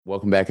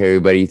Welcome back,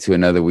 everybody, to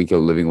another week of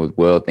Living with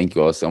Will. Thank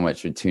you all so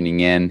much for tuning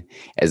in.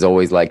 As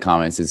always, like,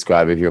 comment,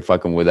 subscribe if you're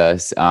fucking with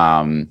us.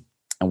 And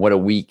what a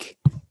week.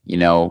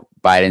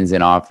 Biden's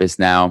in office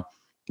now,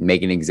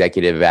 making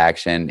executive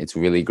action. It's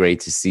really great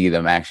to see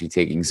them actually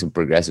taking some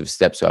progressive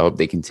steps. So I hope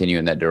they continue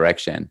in that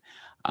direction.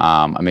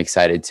 I'm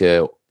excited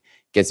to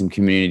get some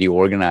community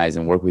organized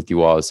and work with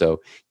you all.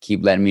 So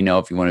keep letting me know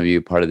if you want to be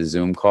a part of the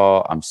Zoom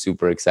call. I'm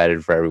super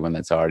excited for everyone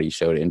that's already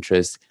showed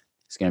interest.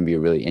 It's going to be a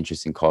really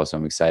interesting call, so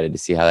I'm excited to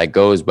see how that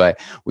goes. But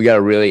we got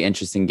a really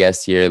interesting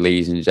guest here,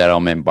 ladies and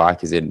gentlemen.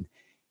 Bach is an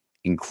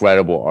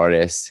incredible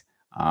artist,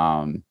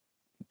 probably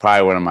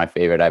one of my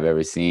favorite I've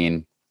ever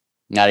seen.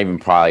 Not even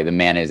probably, the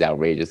man is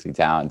outrageously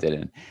talented,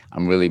 and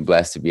I'm really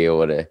blessed to be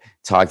able to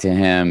talk to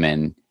him.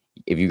 And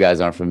if you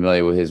guys aren't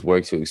familiar with his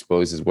work, to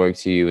expose his work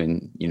to you.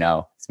 And,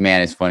 this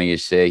man is funny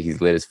as shit. He's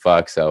lit as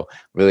fuck. So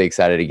really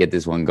excited to get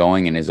this one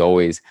going. And as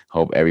always,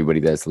 hope everybody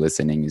that's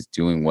listening is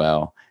doing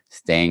well,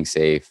 staying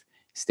safe,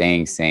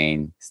 staying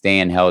sane,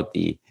 staying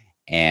healthy,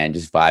 and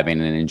just vibing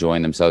and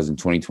enjoying themselves in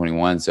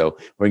 2021. So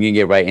we're going to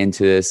get right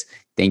into this.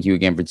 Thank you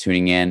again for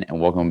tuning in,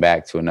 and welcome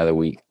back to another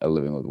week of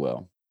Living with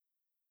Will.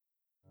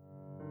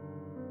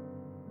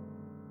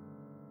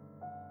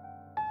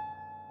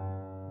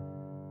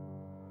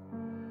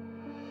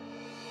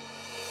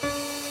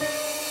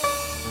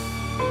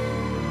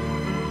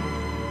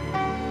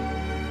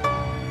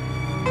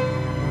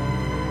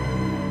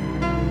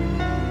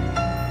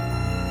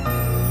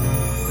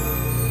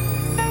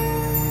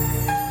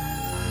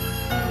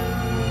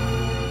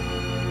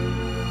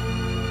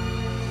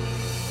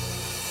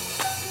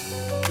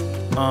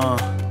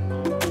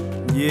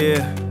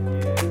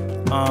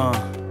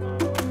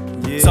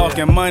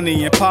 Talking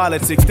money and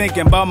politics,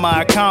 thinking about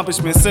my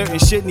accomplishments. Certain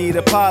shit need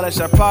a polish.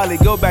 I probably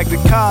go back to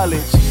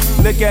college.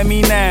 Look at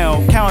me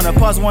now,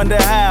 counterparts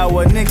wonder how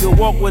a nigga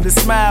walk with a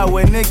smile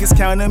when niggas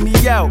counting me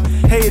out.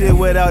 Hated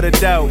without a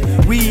doubt.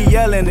 We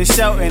yelling and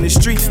shouting, the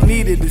streets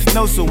needed the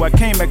snow, so I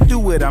came back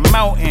through it. I'm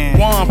mountain.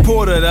 Juan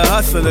Porter, the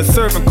hustler,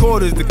 serving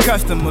quarters, the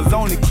customers.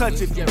 Only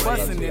clutch if you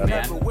bustin' and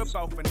never whip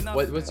out for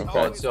nothing. What's it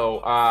called?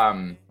 So,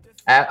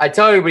 I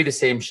tell everybody the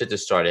same shit to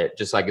start it.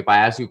 Just like if I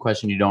ask you a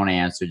question you don't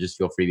answer, just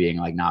feel free being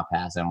like, not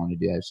pass. I don't want to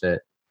do that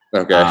shit.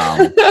 Okay.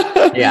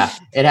 Yeah,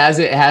 it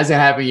hasn't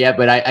happened yet,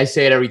 but I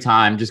say it every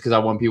time just because I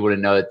want people to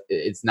know that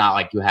it's not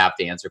like you have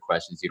to answer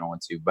questions you don't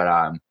want to. But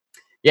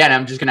yeah, and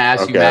I'm just gonna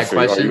ask you mad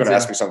questions. You're gonna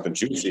ask me something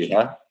juicy,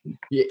 huh?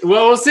 Yeah,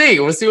 well, we'll see.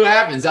 We'll see what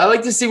happens. I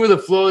like to see where the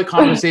flow of the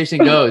conversation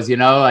goes.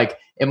 Like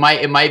it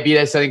might be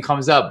that something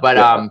comes up,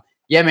 but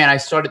yeah, man, I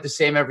start it the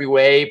same every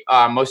way.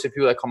 Most of the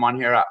people that come on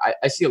here,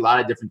 I see a lot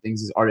of different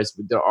things as artists,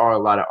 but there are a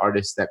lot of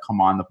artists that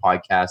come on the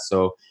podcast.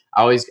 So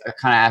I always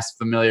kind of ask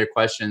familiar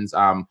questions.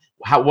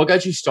 What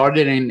got you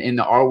started in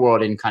the art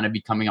world and kind of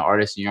becoming an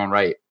artist in your own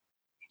right?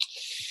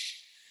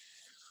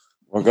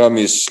 What got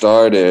me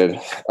started?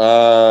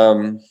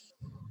 I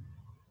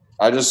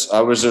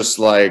was just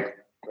like,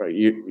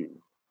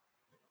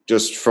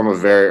 just from a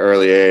very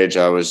early age,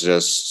 I was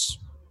just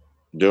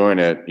doing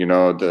it,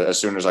 as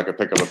soon as I could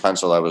pick up a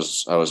pencil, I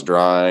was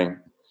drawing.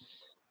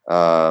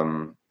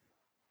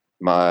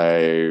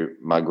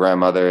 My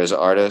grandmother is an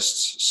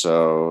artist,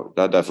 so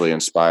that definitely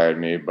inspired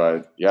me.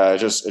 But yeah, it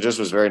just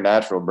was very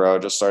natural, bro. I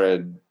just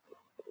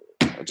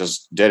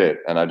did it,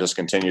 and I just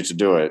continued to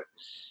do it.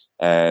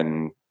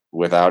 And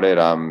without it,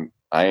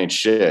 I ain't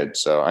shit.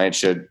 So I ain't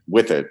shit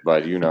with it,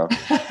 but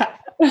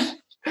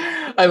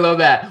I love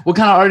that. What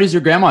kind of art does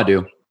your grandma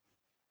do?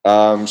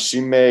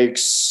 She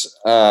makes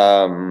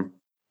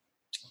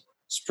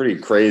it's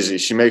pretty crazy.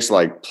 She makes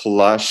like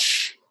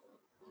plush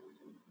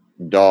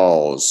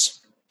dolls,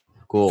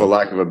 cool, for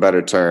lack of a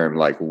better term,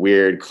 like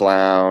weird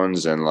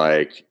clowns and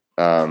like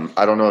I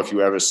don't know if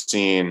you ever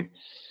seen,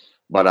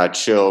 but I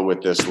chill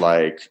with this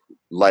like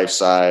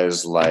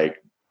life-size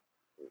like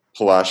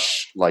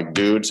plush like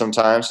dude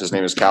sometimes. His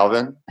name is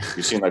Calvin.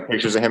 You've seen like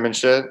pictures of him and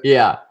shit?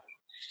 Yeah.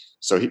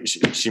 So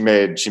she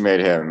made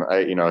him.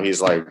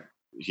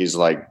 He's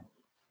like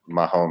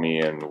my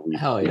homie, and we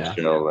chill.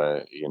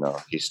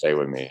 He stay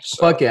with me. So.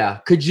 Fuck yeah.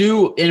 Could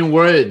you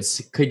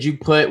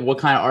put what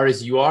kind of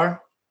artist you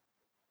are?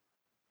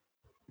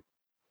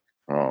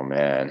 Oh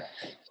man,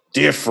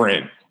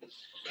 different.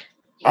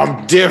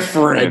 I'm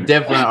different. A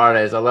different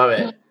artist. I love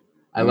it.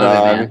 I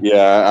love it, man.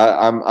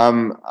 Yeah,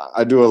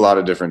 I do a lot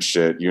of different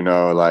shit.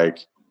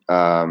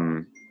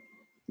 And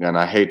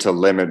I hate to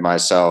limit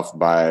myself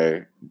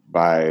by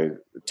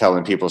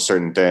telling people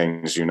certain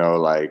things.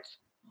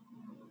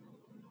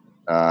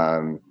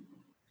 I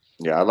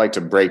like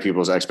to break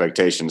people's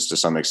expectations to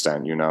some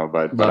extent,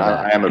 but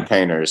I am a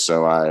painter,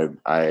 so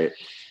I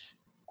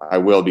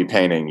will be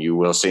painting. You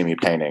will see me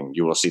painting.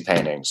 You will see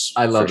paintings.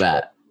 I love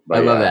that. Sure. I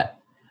love that.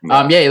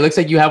 Yeah, it looks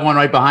like you have one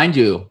right behind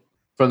you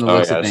from the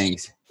looks of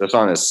things. That's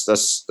on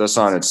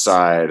its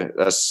side.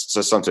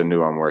 That's something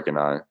new I'm working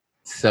on.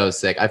 So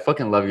sick. I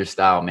fucking love your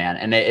style, man.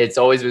 And it's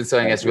always been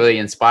something that's really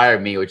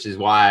inspired me, which is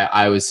why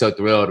I was so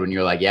thrilled when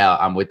you're like, yeah,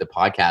 I'm with the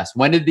podcast.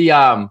 When did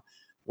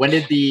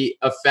the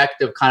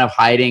effect of kind of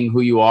hiding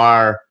who you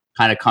are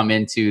kind of come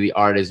into the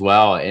art as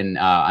well and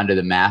under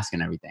the mask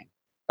and everything?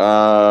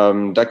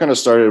 That kind of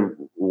started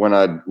when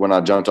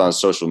I jumped on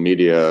social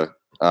media.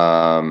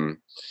 I've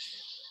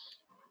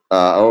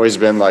always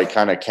been like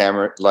kind of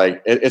camera,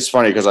 like it's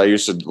funny because I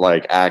used to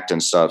like act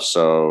and stuff.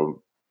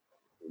 So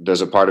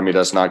there's a part of me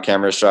that's not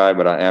camera shy,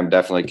 but I am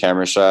definitely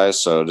camera shy.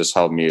 So this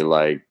helped me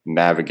like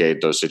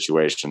navigate those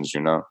situations, you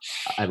know?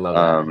 I love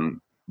that.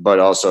 But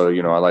also,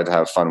 you know, I like to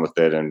have fun with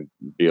it and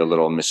be a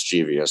little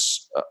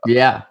mischievous.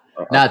 Yeah,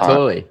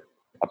 totally.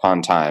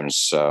 Upon times.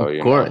 So,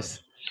 of course.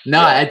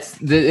 No, it's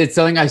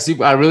something I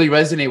really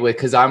resonate with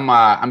because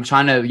I'm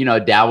trying to, you know,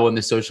 dabble in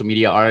the social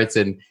media arts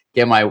and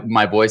get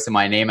my voice and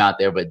my name out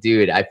there. But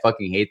dude, I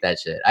fucking hate that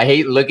shit. I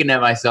hate looking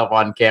at myself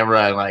on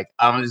camera and like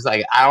I'm just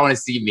like I don't want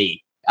to see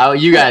me.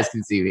 You guys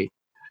can see me.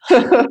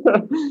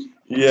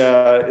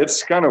 Yeah,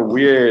 it's kind of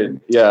weird.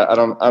 Yeah, I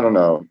don't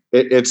know.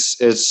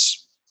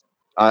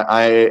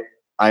 I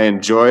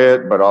enjoy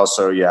it, but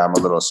also I'm a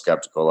little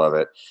skeptical of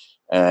it.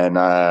 And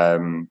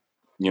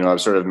you know,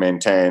 I've sort of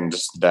maintained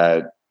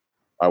that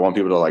I want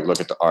people to like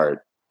look at the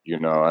art. You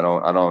know, I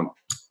don't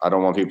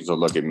want people to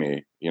look at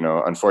me. You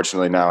know,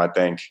 unfortunately now I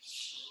think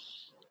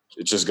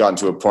it's just gotten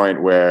to a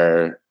point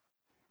where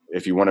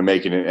if you want to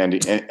make it in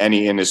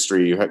any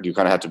industry, you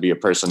kind of have to be a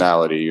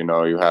personality. You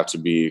know, you have to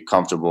be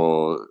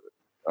comfortable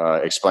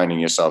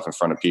explaining yourself in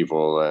front of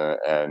people,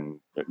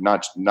 and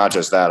not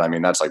just that. I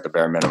mean, that's like the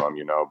bare minimum,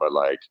 you know. But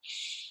like,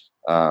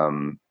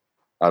 I've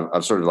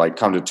sort of like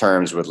come to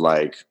terms with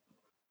like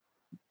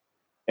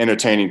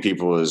entertaining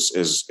people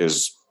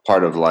is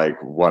part of like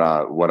what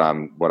I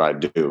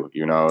do.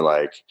 You know,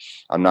 like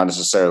I'm not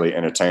necessarily an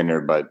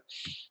entertainer, but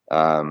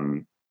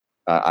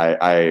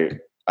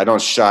I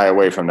don't shy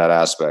away from that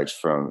aspect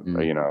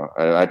you know,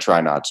 I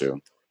try not to.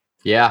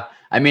 Yeah.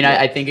 I mean,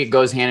 I think it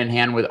goes hand in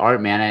hand with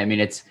art, man. I mean,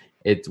 it's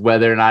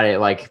whether or not it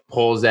like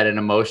pulls at an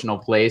emotional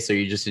place or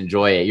you just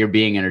enjoy it. You're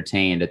being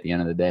entertained at the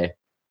end of the day.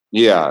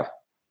 Yeah,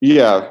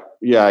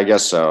 I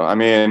guess so. I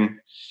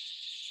mean,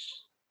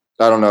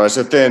 I don't know. It's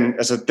a thin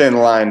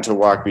line to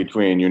walk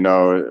between, you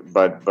know,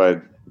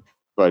 but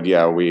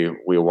yeah, we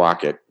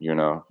walk it, you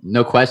know.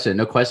 No question,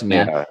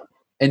 man. Yeah.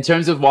 In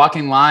terms of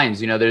walking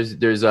lines, you know,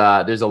 there's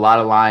a lot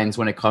of lines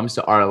when it comes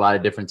to art, a lot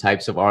of different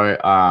types of art,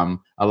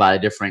 a lot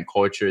of different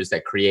cultures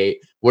that create.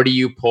 Where do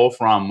you pull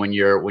from when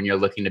you're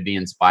looking to be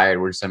inspired?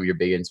 What are some of your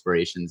big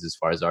inspirations as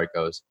far as art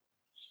goes?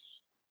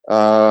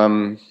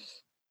 I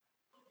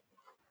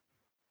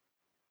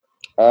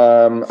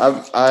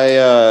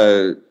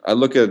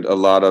look at a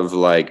lot of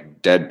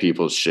like dead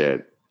people's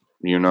shit,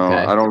 you know.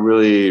 Okay. I don't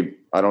really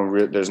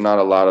there's not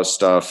a lot of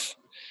stuff.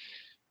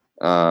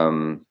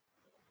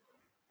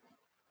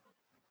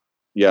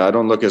 Yeah, I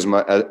don't look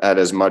at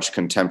as much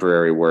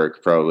contemporary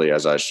work probably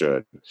as I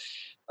should.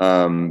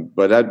 But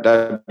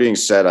that being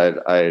said,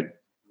 I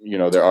you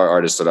know, there are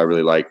artists that I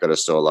really like that are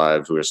still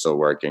alive, who are still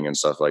working and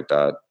stuff like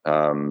that.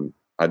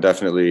 I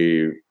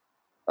definitely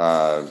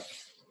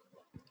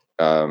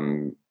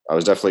I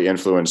was definitely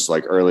influenced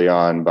like early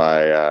on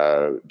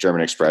by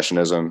German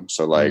Expressionism.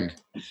 So like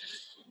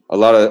a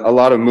lot of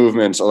art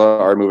movements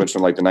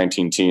from like the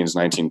 19-teens,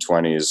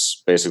 1920s,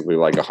 basically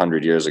like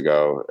 100 years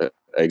ago,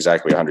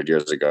 exactly 100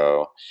 years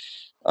ago.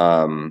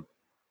 German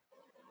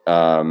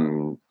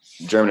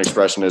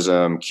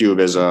Expressionism,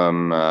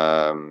 Cubism,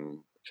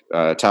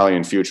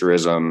 Italian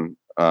Futurism,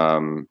 a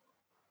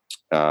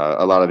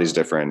lot of these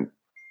different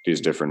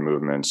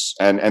movements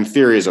and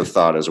theories of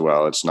thought as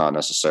well. It's not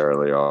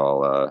necessarily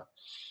all.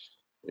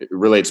 It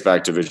relates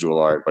back to visual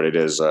art, but it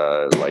is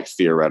like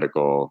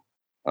theoretical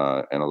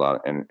in a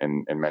lot in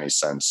many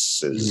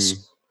senses.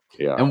 Mm-hmm.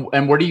 Yeah.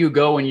 And where do you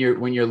go when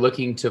you're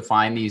looking to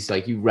find these?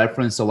 Like you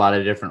referenced a lot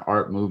of different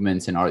art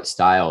movements and art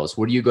styles.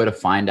 Where do you go to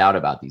find out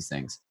about these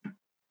things?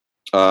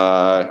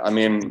 I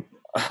mean,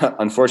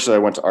 unfortunately, I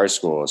went to art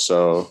school,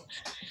 so.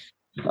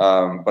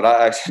 But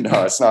I actually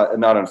no, it's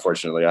not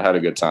unfortunately. I had a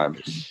good time.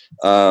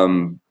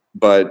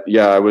 But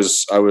yeah, I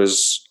was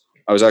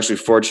actually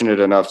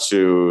fortunate enough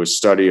to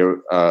study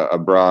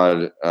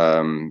abroad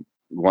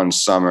one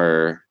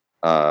summer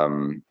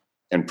in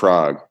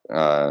Prague.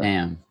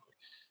 Damn.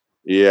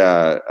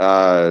 Yeah,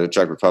 the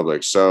Czech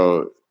Republic.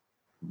 So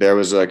there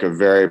was like a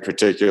very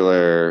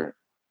particular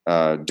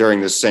during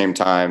the same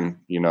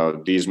time, you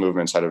know, these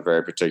movements had a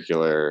very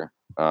particular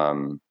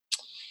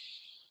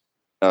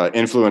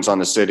influence on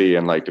the city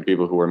and like the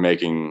people who were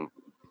making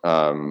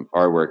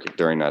artwork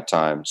during that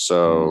time.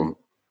 So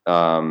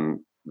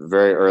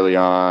very early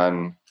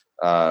on,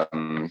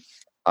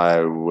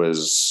 I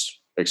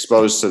was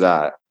exposed to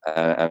that,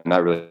 and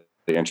that really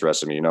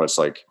interested me. You know, it's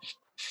like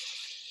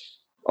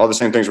all the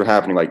same things were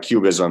happening, like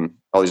Cubism,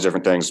 all these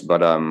different things,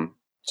 but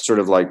sort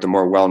of like the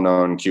more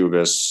well-known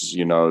Cubists,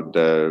 you know,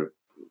 the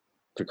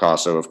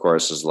Picasso, of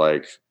course, is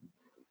like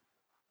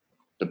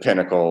the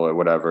pinnacle or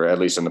whatever, at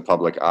least in the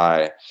public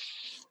eye,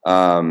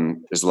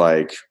 is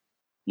like,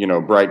 you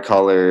know, bright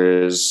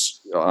colors,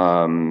 you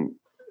know,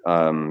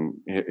 I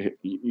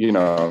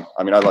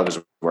mean, I love his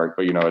work,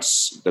 but you know,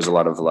 there's a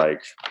lot of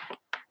like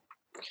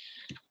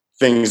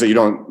things that you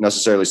don't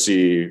necessarily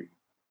see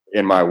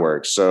in my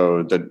work.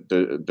 So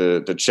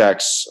the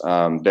Czechs,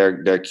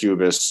 their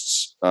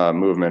Cubists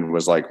movement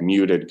was like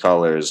muted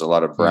colors, a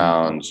lot of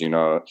browns, you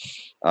know,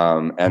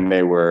 and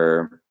they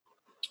weren't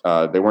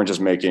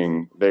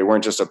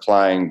just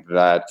applying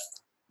that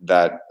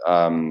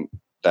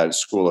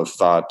school of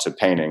thought to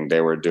painting.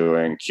 They were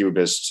doing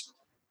Cubist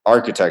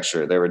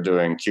architecture. They were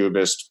doing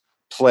Cubist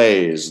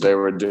plays. They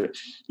were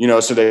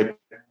so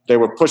they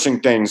were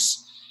pushing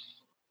things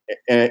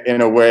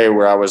in a way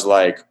where I was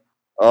like,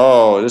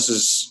 oh, this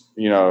is,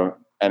 you know,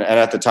 and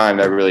at the time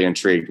that really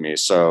intrigued me.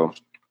 So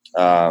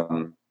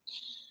from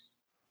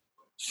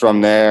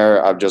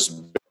there, I've just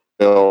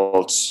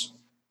built,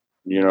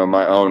 you know,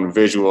 my own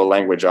visual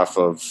language off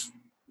of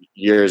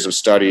years of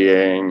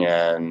studying,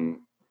 and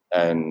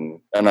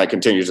I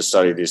continue to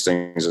study these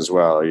things as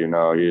well. You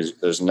know,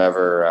 there's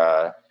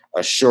never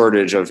a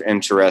shortage of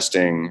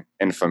interesting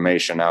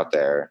information out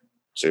there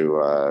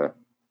to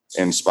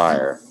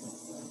inspire.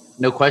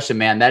 No question,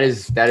 man. That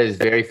is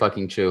very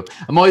fucking true.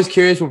 I'm always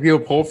curious where people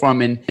pull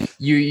from, and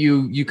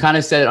you kind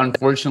of said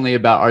unfortunately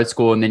about art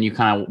school, and then you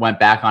kind of went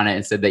back on it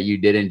and said that you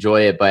did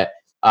enjoy it. But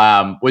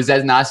was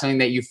that not something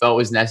that you felt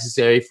was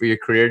necessary for your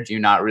career? Do you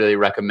not really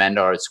recommend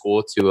art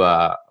school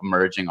to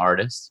emerging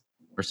artists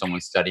or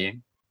someone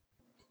studying?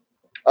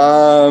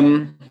 I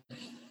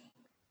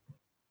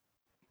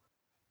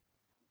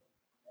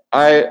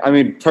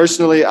mean,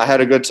 personally, I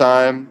had a good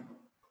time.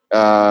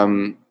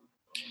 I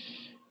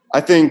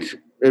think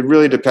it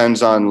really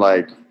depends on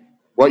like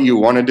what you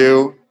want to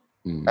do,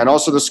 and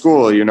also the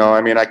school. You know,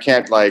 I mean, I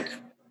can't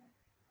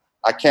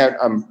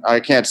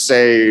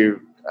say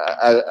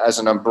as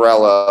an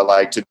umbrella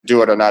like to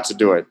do it or not to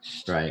do it.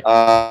 Right.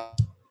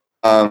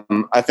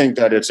 I think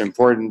that it's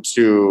important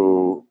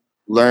to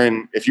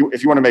learn. If you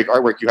want to make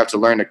artwork, you have to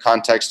learn the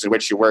context in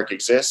which your work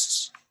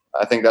exists.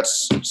 I think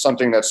that's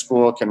something that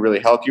school can really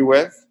help you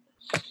with.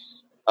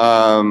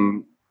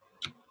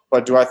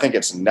 But do I think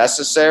it's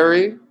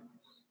necessary?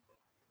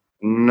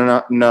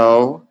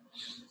 No.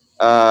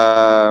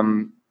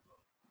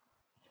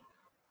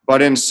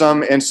 But in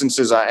some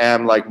instances, I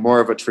am like more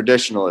of a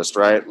traditionalist,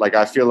 right? Like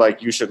I feel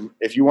like you should,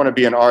 if you want to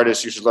be an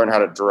artist, you should learn how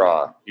to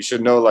draw. You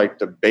should know like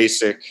the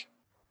basics,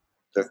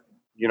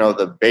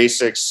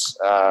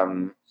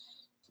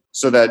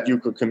 so that you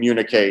could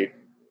communicate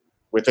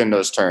within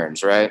those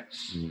terms, right?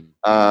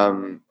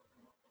 I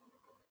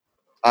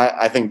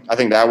think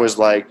that was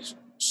like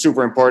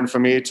super important for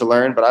me to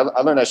learn, but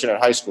I learned that shit in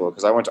high school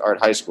because I went to art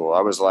high school.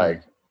 I was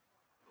like,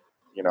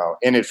 you know,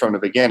 in it from the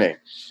beginning.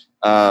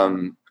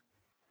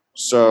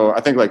 So I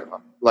think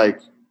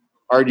like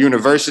art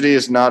university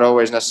is not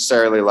always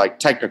necessarily like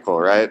technical,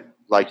 right?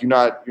 Like you're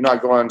not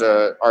going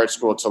to art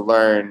school to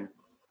learn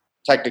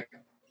the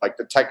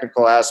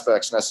technical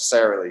aspects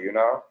necessarily, you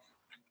know?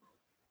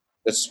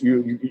 It's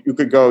you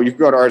could go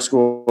to art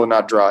school and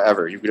not draw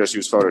ever. You could just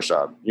use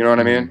Photoshop. You know what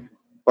I mean?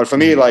 But for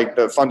me, like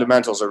the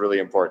fundamentals are really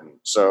important.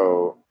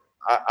 So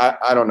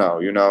I don't know,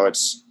 you know,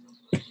 it's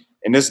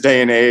in this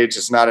day and age,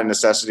 it's not a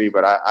necessity,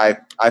 but I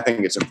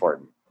think it's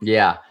important.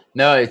 Yeah,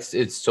 no, it's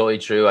totally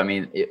true. I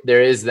mean,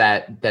 there is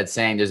that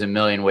saying, there's a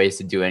million ways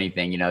to do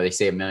anything. You know, they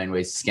say a million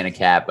ways to skin a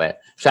cat, but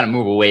I'm trying to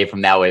move away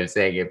from that way of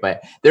saying it.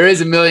 But there is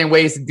a million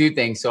ways to do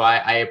things. So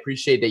I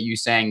appreciate that you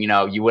saying, you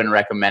know, you wouldn't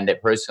recommend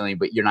it personally,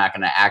 but you're not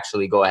going to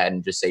actually go ahead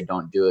and just say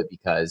don't do it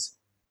because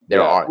there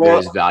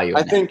is value.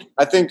 I think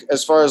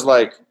as far as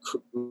like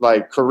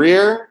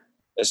career,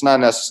 it's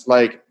not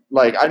necessarily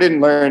like I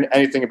didn't learn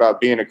anything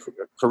about being a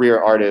career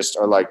artist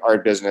or like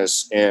art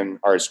business in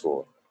art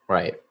school.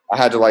 Right. I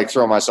had to like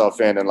throw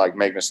myself in and like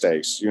make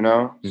mistakes, you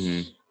know?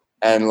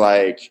 And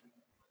like,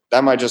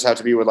 that might just have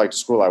to be with like the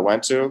school I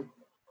went to.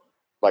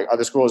 Like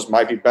other schools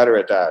might be better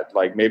at that.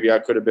 Like maybe I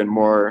could have been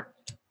more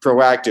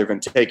proactive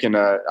and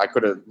I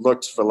could have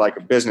looked for like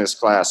a business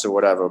class or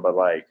whatever. But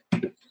like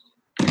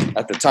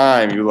at the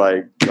time you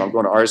like, you know, I'm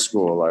going to art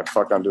school, like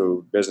fuck I'm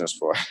doing business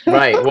for.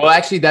 Right. Well,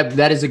 actually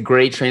that is a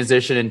great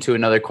transition into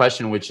another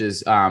question, which is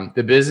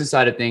the business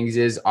side of things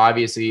is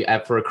obviously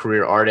for a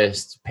career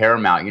artist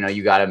paramount. You know,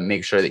 you got to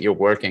make sure that you're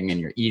working and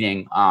you're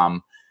eating.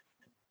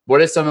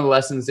 What are some of the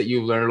lessons that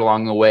you've learned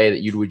along the way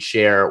that you would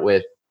share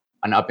with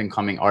an up and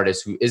coming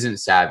artist who isn't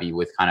savvy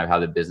with kind of how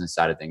the business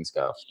side of things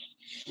go?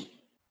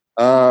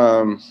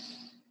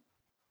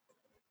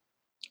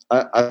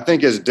 I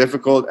think as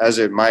difficult as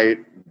it might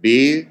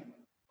be,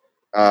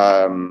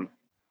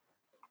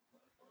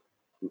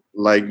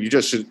 like you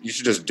should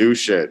just do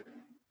shit,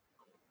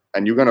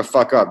 and you're gonna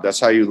fuck up. That's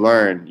how you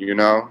learn, you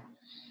know.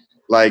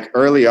 Like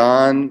early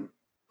on,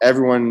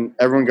 everyone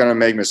gonna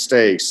make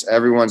mistakes.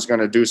 Everyone's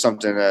gonna do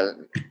something that,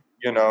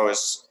 you know,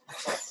 is.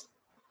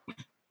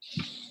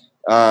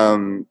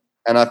 And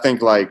I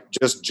think like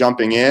just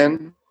jumping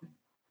in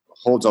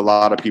holds a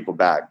lot of people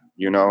back.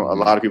 You know, a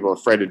lot of people are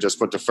afraid to just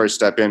put the first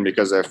step in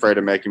because they're afraid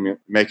of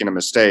making a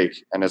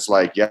mistake. And it's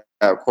like, yeah,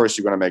 of course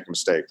you're going to make a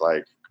mistake.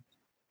 Like,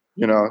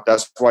 you know,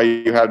 that's why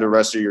you have the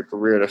rest of your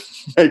career to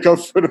make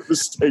up for the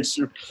mistakes.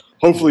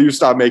 Hopefully you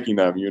stop making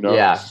them, you know?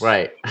 Yeah,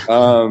 right.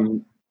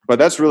 But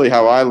that's really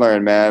how I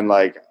learned, man.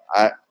 Like,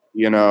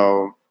 you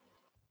know,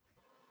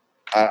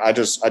 I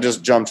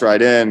just jumped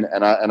right in,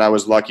 and I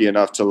was lucky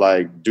enough to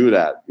like do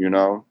that, you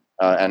know,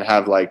 and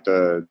have like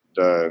the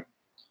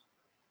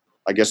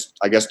I guess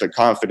the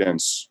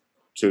confidence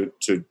to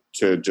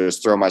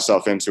just throw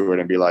myself into it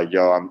and be like,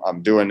 yo,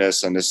 I'm doing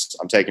this, and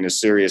I'm taking this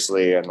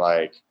seriously, and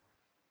like,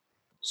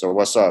 so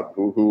what's up?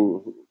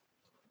 Who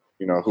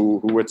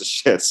with the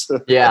shits?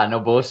 Yeah, no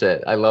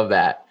bullshit. I love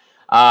that.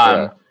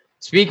 Yeah.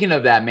 Speaking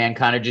of that, man,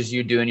 kind of just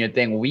you doing your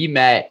thing. We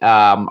met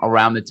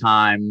around the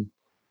time,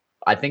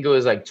 I think it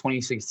was like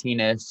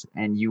 2016ish,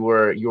 and you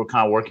were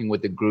kind of working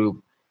with the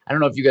group. I don't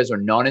know if you guys are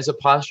known as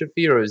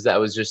Apostrophe, or that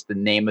was just the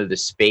name of the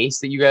space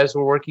that you guys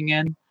were working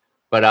in.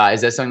 But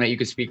is that something that you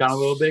could speak on a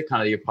little bit,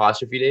 kind of the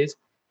Apostrophe days?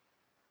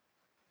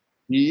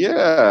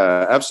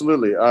 Yeah,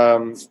 absolutely.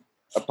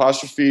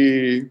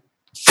 Apostrophe.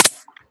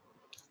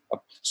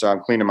 So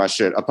I'm cleaning my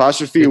shit.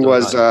 Apostrophe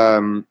was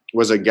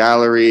a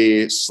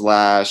gallery /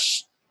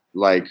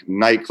 like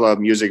nightclub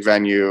music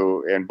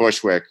venue in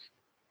Bushwick.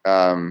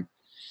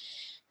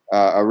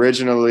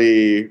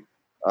 Originally,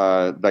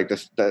 like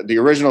the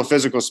original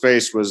physical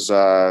space was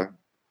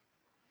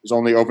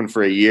only open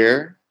for a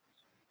year.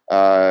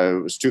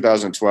 It was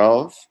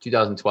 2012.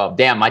 2012.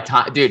 Damn, my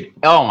time, dude.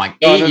 Oh my,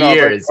 8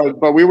 years.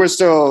 But we were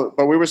still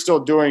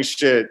doing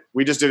shit.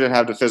 We just didn't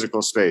have the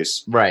physical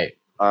space. Right.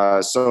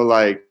 So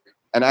like,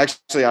 and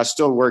actually, I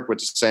still work with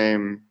the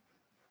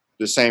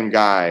same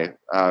guy.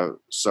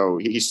 So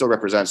he still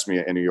represents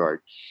me in New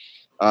York.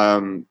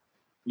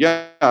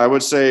 Yeah, I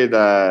would say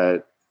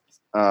that.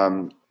 I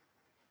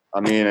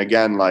mean,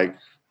 again, like,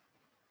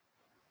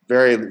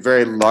 very,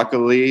 very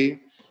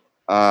luckily,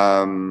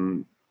 I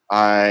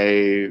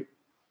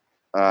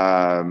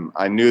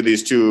knew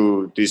these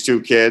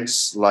two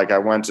kids. Like, I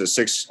was in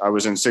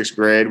 6th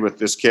grade with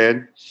this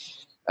kid,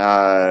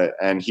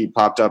 and he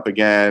popped up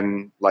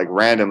again, like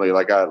randomly,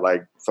 like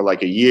for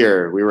like a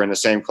year. We were in the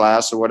same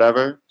class or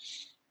whatever.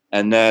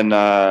 And then,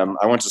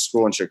 I went to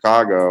school in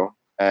Chicago,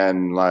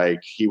 and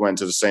like, he went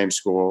to the same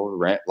school,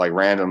 like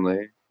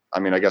randomly. I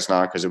mean, I guess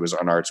not, because it was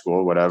an art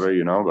school, whatever,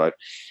 you know, but,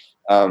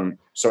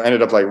 so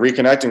ended up like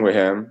reconnecting with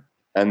him.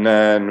 And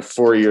then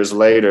 4 years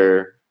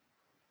later,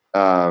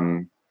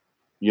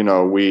 you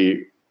know,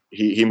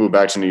 he moved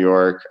back to New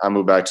York. I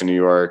moved back to New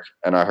York,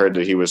 and I heard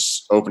that he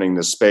was opening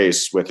this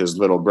space with his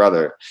little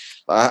brother.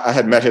 I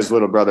had met his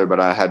little brother, but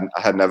I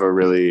had never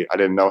really, I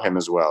didn't know him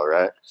as well.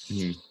 Right.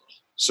 Mm-hmm.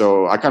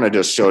 So I kind of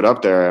just showed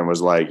up there and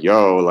was like,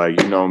 yo,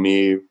 like, you know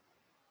me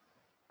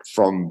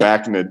from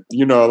back in the,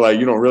 you know, like,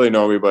 you don't really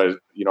know me, but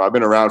you know, I've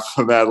been around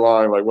for that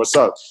long. Like, what's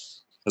up?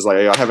 It's like,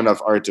 hey, I have enough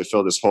art to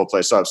fill this whole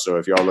place up. So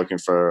if y'all looking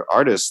for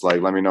artists,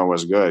 like, let me know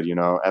what's good, you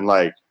know? And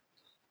like,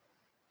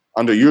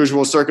 under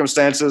usual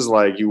circumstances,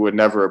 like, you would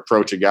never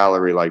approach a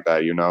gallery like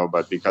that, you know,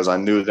 but because I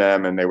knew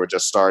them and they were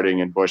just starting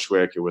in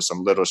Bushwick, it was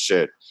some little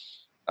shit.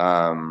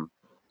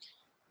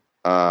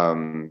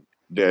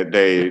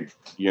 They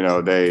you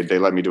know, they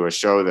let me do a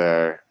show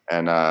there,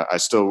 and I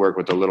still work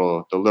with the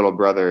little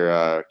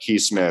brother,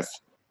 Keith Smith.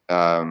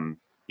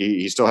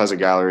 He still has a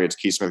gallery. It's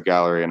Keith Smith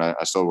Gallery, and I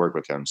still work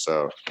with him.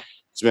 So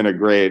it's been a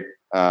great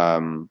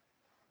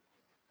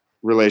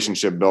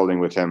relationship building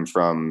with him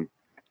from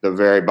the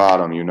very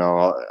bottom, you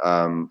know,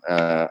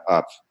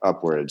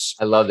 upwards.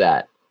 I love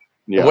that.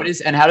 Yeah.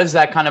 And how does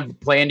that kind of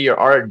play into your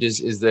art?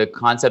 Is the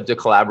concept of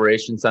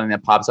collaboration something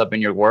that pops up in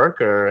your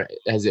work, or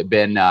has it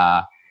been?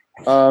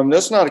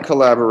 That's not a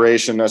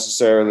collaboration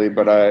necessarily,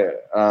 but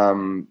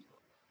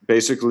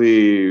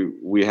basically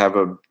we have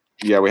a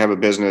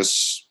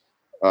business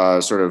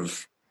sort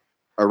of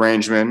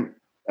arrangement.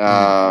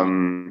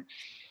 I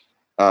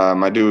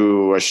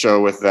do a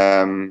show with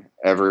them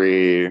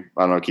every, I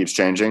don't know, it keeps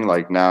changing.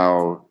 Like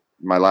now,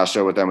 my last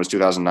show with them was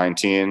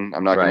 2019.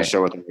 I'm not going to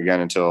show with them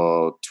again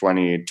until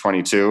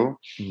 2022.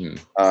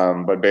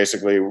 Mm-hmm. But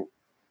basically,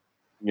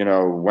 you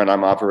know, when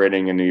I'm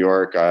operating in New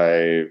York,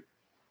 I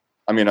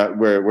mean,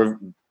 we're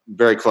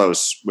very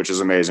close, which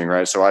is amazing,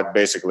 right? So I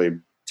basically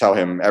tell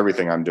him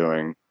everything I'm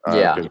doing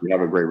because we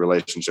have a great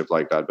relationship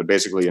like that. But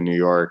basically in New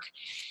York,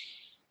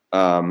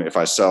 if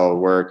I sell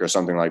work or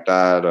something like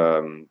that,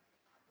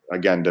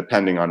 again,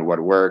 depending on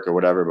what work or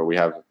whatever, but we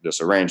have this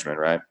arrangement,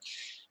 right?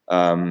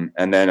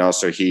 And then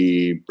also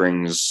he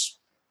brings,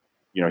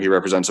 you know, he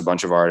represents a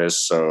bunch of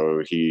artists.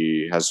 So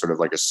he has sort of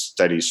like a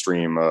steady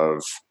stream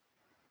of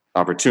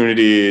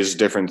opportunities,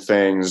 different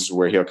things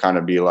where he'll kind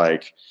of be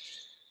like,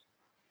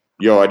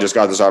 yo, I just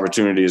got this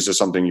opportunity. Is this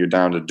something you're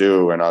down to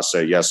do? And I'll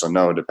say yes or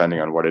no,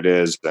 depending on what it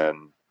is.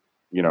 Then,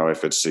 you know,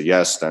 if it's a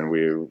yes, then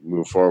we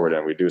move forward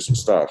and we do some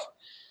stuff.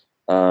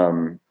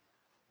 That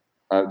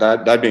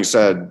being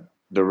said,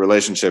 the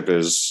relationship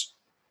is,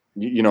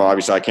 you know,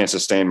 obviously I can't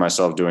sustain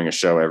myself doing a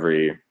show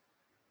every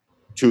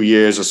 2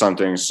 years or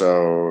something.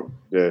 So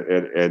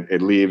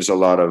it leaves a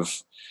lot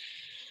of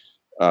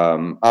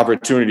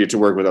opportunity to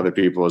work with other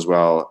people as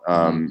well,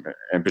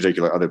 in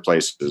particular other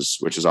places,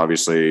 which has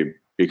obviously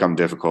become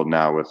difficult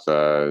now with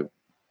the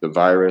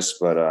virus,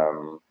 but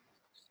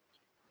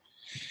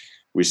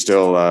we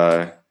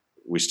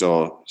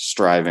still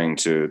striving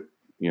to,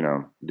 you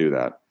know, do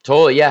that.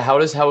 Totally. Yeah. How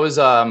was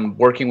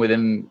working with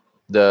him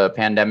the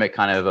pandemic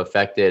kind of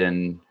affected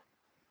and,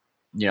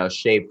 you know,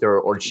 shaped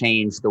or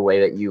changed the way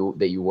that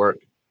you work?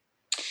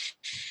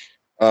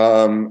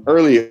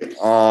 Early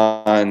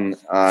on,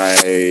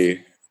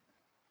 I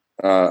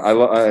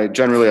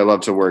generally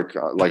love to work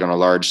like on a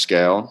large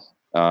scale.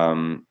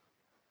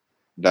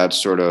 That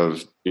sort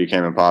of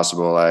became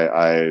impossible.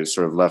 I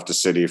sort of left the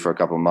city for a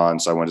couple of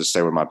months. I went to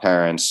stay with my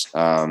parents.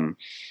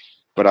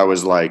 But I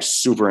was like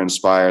super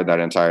inspired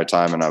that entire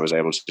time, and I was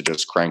able to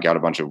just crank out a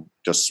bunch of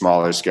just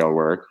smaller scale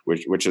work,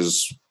 which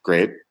is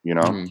great, you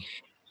know.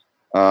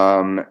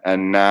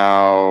 And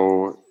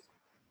now,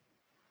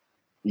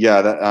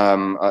 yeah, that,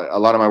 a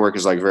lot of my work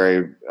is like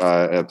very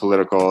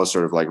political,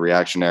 sort of like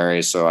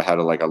reactionary. So I had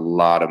like a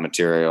lot of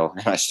material,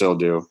 and I still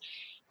do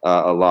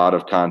a lot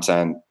of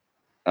content.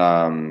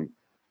 I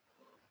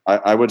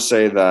would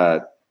say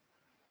that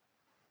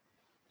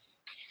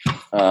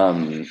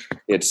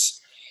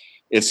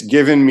it's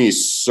given me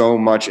so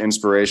much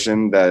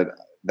inspiration that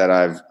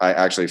I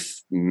actually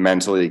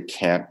mentally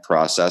can't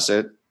process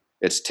it.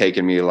 It's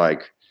taken me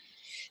like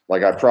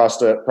I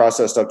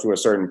processed up to a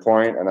certain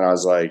point, and then I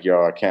was like,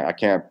 yo, I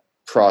can't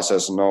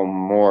process no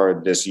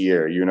more this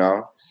year, you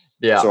know?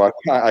 Yeah. So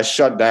I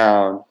shut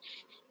down,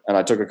 and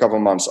I took a couple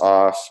months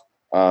off,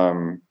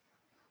 and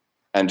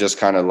just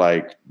kind of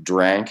like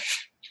drank.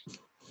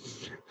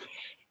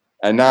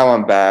 And now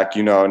I'm back,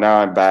 you know,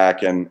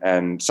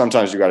 and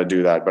sometimes you got to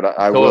do that. But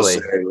I will say,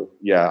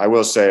 yeah, I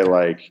will say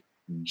like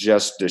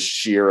just the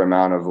sheer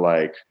amount of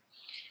like,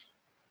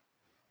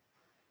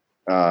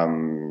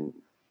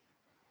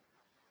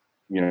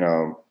 you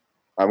know,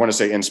 I want to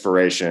say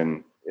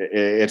inspiration.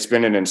 It's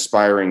been an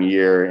inspiring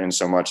year in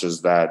so much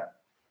as that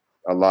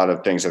a lot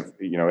of things have,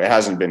 you know, it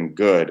hasn't been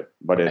good,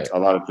 but it's a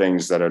lot of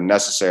things that are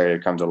necessary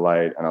to come to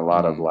light, and a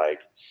lot of like,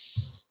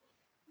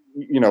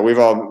 you know,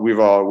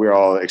 we're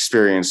all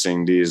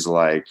experiencing these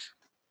like,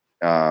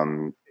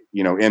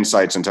 you know,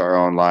 insights into our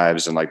own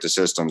lives and like the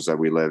systems that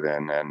we live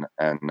in,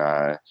 and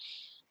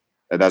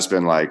that's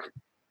been like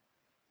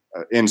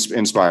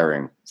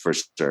inspiring for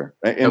sure.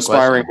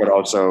 Inspiring, but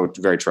also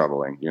very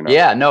troubling, you know?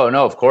 Yeah, no,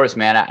 of course,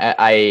 man.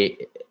 I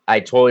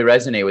totally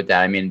resonate with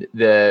that. I mean,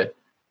 the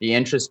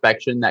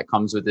introspection that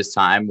comes with this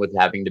time, with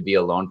having to be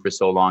alone for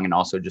so long, and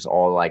also just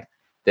all like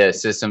the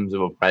systems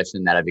of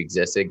oppression that have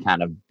existed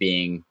kind of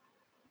being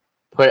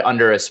put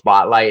under a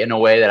spotlight in a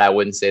way that I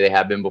wouldn't say they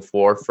have been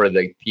before, for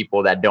the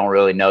people that don't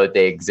really know that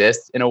they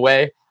exist in a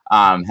way,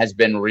 has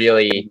been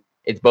really,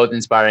 it's both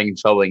inspiring and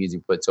troubling, as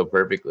you put so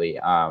perfectly.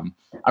 I'm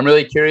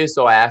really curious.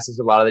 So I ask this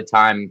a lot of the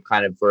time,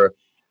 kind of for,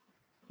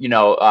 you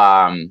know,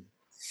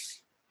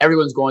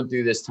 everyone's going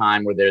through this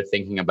time where they're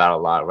thinking about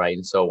a lot, right?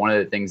 And so one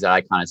of the things that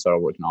I kind of started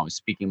working on was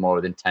speaking more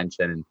with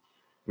intention and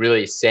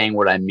really saying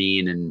what I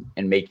mean,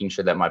 and making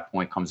sure that my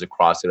point comes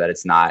across so that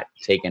it's not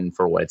taken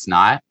for what it's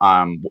not.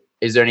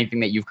 Is there anything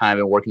that you've kind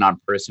of been working on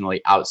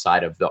personally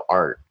outside of the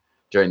art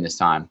during this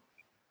time?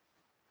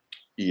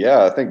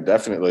 Yeah, I think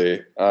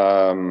definitely.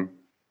 I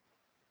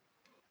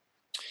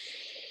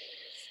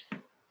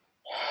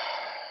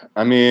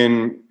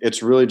mean,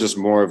 it's really just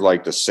more of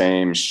like the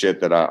same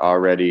shit that I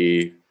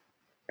already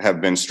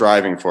have been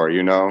striving for,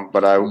 you know,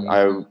 but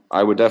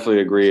I would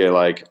definitely agree.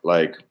 Like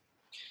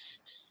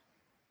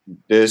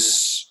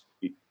this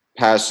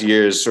past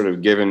year has sort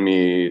of given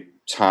me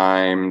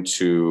time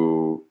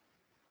to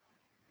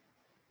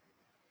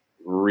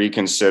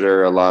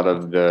reconsider a lot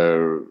of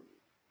the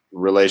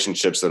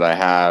relationships that I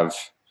have,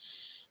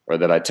 or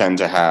that I tend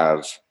to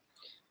have.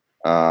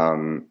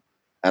 And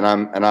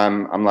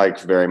I'm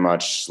like very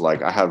much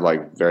like, I have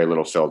like very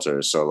little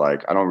filters. So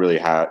like, I don't really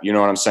have, you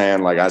know what I'm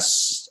saying? Like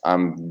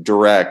I'm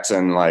direct,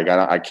 and like,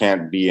 I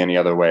can't be any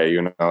other way,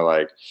 you know,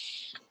 like,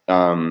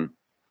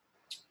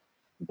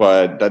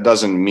 but that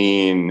doesn't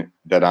mean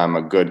that I'm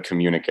a good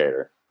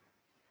communicator.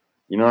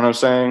 You know what I'm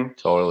saying?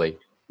 Totally.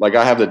 Like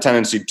I have the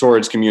tendency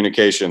towards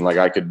communication, like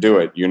I could do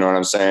it, you know what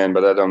I'm saying? But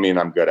that don't mean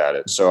I'm good at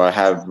it. So I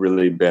have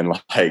really been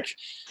like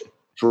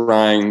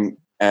trying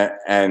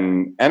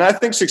and I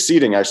think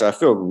succeeding. Actually, I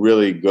feel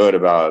really good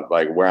about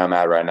like where I'm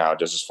at right now,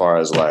 just as far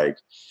as like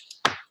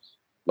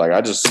I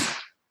just,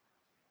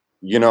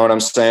 you know what I'm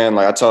saying?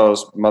 Like I tell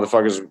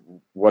motherfuckers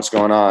what's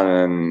going on,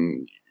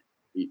 and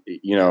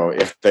you know,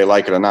 if they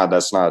like it or not,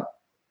 that's not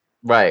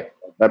right.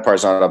 That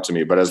part's not up to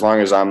me. But as long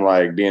as I'm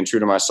like being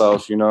true to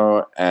myself, you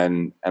know,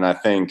 and I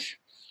think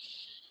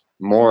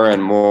more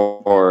and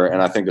more,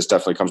 and I think this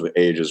definitely comes with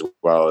age as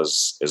well,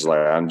 is like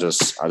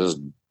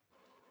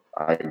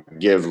I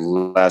give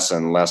less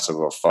and less of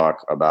a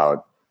fuck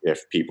about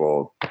if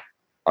people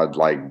are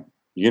like,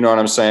 you know what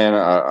I'm saying,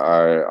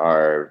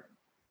 are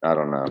I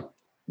don't know,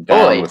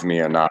 down with me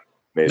or not.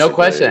 No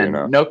question. You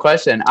know? No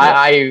question.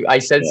 Yeah. I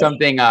said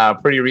something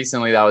pretty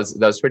recently that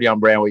was pretty on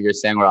brand what you're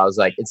saying, where I was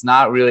like, it's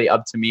not really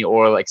up to me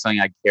or like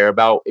something I care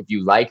about if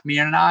you like me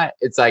or not.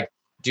 It's like,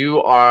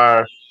 do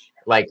our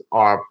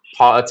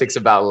politics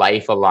about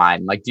life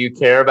align? Like, do you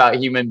care about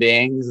human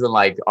beings and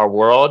like our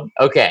world?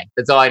 Okay,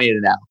 that's all I need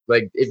to know.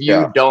 Like, if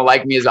you don't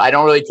like me, I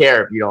don't really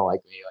care if you don't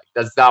like me. Like,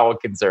 that's not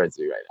what concerns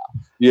me right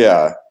now.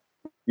 Yeah.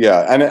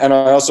 Yeah, and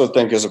I also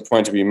think there's a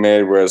point to be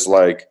made where it's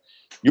like,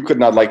 you could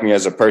not like me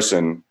as a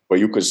person, but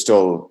you could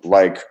still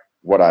like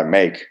what I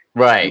make.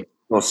 Right.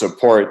 Will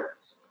support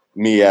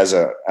me as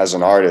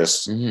an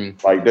artist.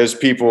 Mm-hmm. Like there's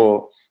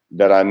people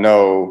that I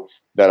know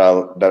that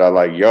I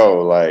like,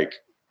 yo, like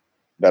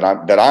that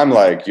I'm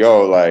like,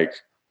 yo, like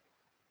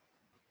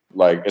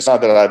it's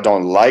not that I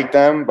don't like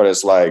them, but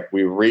it's like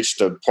we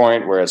reached a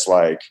point where it's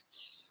like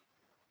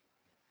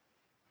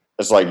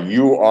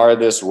you are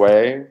this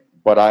way,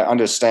 but I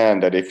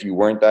understand that if you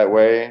weren't that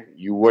way,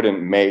 you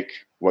wouldn't make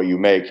what you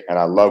make, and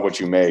I love what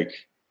you make,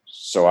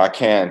 so I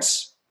can't,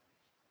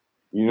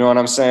 you know what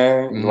I'm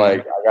saying? Mm-hmm.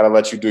 Like I gotta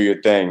let you do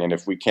your thing, and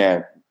if we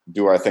can't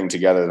do our thing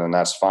together, then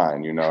that's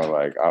fine, you know.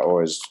 Like I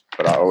always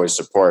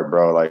support,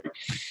 bro. Like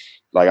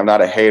I'm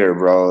not a hater,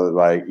 bro.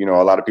 Like, you know,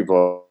 a lot of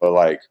people are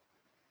like,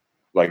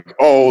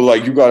 oh,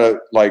 like you gotta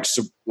like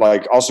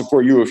I'll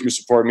support you if you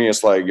support me.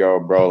 It's like,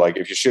 yo, bro, like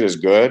if your shit is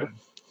good,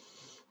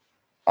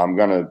 I'm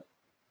gonna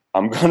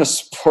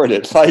support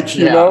it. Like,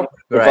 you know,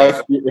 right.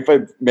 If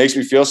it makes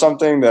me feel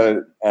something,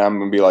 that I'm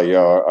gonna be like,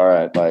 yo, all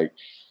right. Like,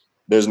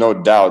 there's no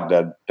doubt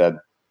that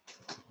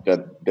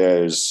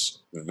there's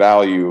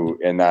value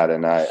in that,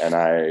 and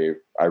I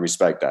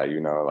respect that. You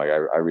know, like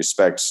I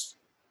respect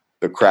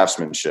the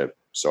craftsmanship.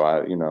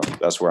 So you know,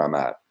 that's where I'm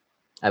at.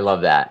 I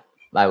love that,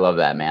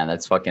 man.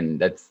 That's fucking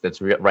that's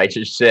real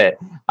righteous shit.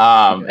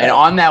 And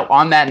on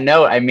that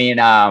note, I mean,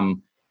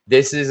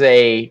 this is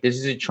a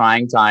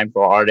trying time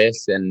for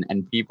artists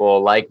and people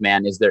alike,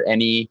 man. Is there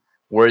any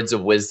words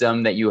of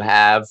wisdom that you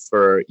have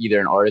for either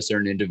an artist or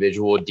an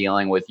individual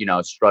dealing with, you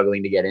know,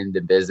 struggling to get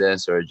into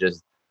business or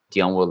just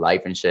dealing with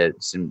life and shit?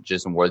 Some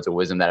words of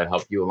wisdom that have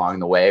helped you along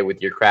the way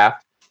with your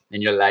craft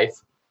and your life.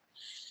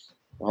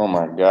 Oh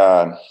my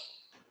God.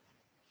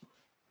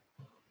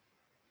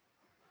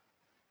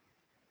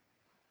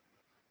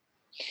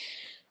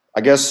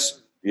 I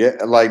guess, yeah,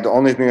 like the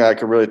only thing I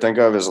can really think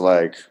of is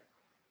like,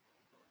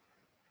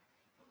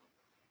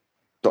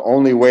 the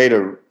only way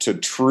to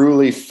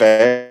truly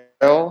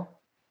fail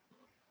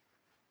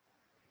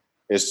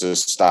is to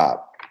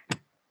stop.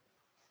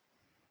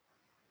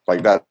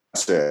 Like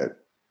that's it.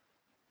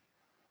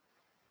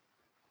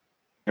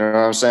 You know what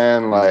I'm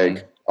saying?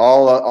 Like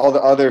all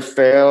the other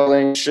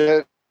failing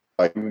shit,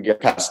 like you can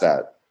get past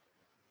that.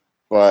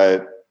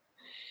 But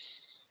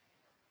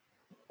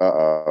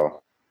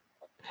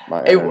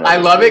I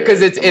love it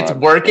because it's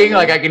working.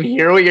 Like I can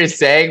hear what you're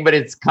saying, but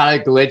it's kind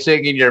of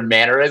glitching in your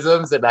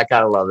mannerisms, and I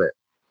kind of love it.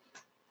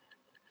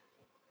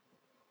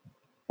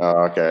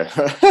 Oh, okay.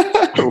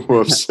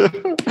 Whoops.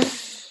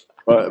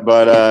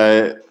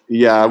 but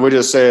yeah, I would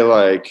just say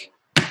like,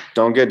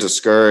 don't get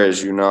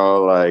discouraged. You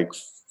know, like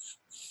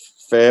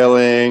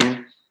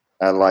failing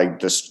and like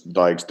this,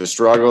 like the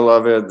struggle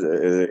of it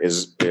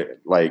is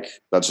like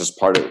that's just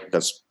part of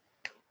that's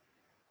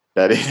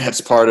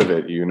part of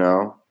it. You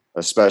know.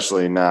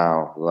 Especially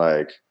now,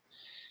 like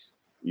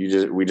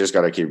we just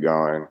got to keep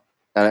going.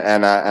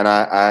 And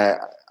I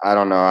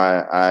don't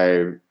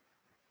know.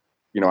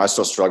 You know, I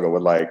still struggle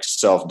with like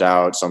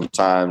self-doubt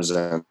sometimes,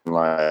 and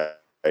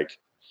like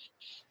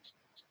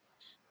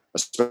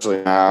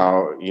especially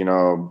now, you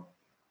know,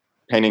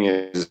 painting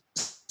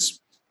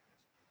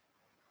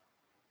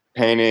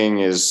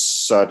is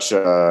such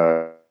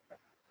a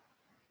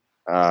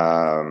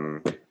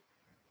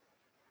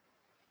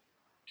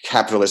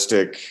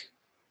capitalistic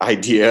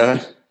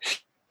idea,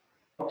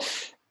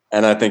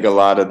 and I think a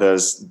lot of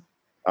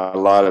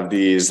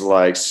these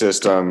like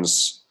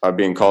systems are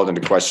being called into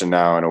question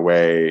now in a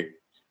way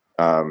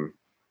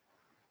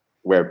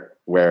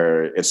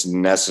where it's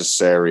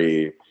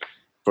necessary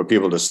for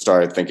people to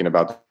start thinking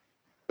about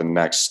the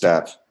next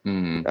step.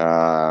 Mm-hmm.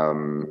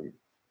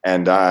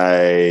 And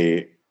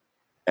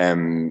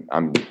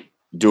I'm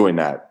doing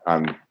that.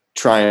 I'm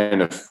trying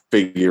to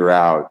figure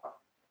out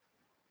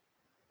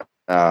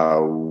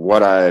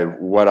what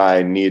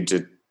I need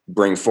to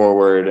bring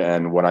forward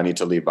and what I need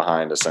to leave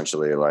behind,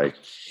 essentially. Like,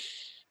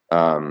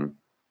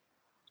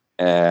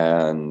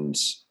 and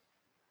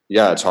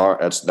yeah, it's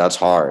hard. That's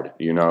hard,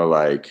 you know,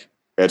 like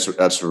it's a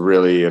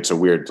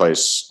weird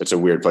place. It's a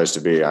weird place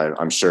to be.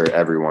 I'm sure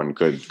everyone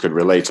could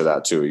relate to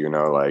that too. You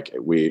know, like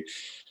we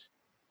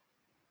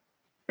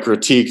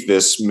critique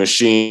this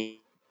machine,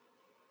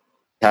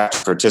 have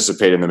to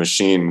participate in the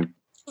machine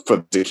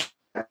for to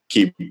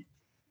keep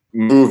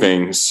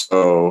moving,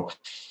 so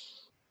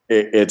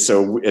it's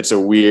a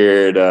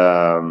weird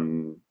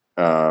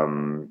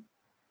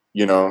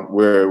you know,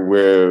 we're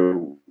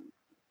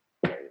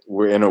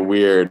in a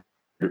weird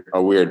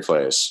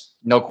place.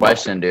 No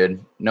question, dude.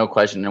 No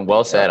question. And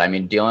well said. I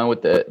mean, dealing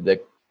with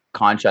the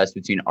contrast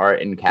between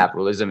art and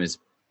capitalism is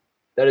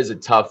a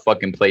tough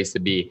fucking place to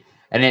be.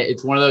 And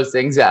it's one of those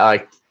things that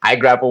like I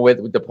grapple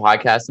with the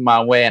podcast in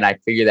my way, and I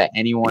figure that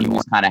anyone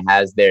who kind of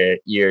has their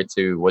ear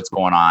to what's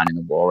going on in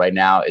the world right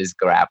now is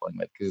grappling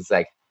with, because it's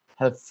like,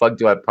 how the fuck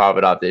do I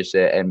profit off this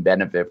shit and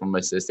benefit from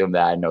a system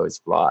that I know is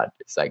flawed?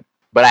 It's like,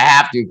 but I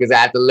have to, because I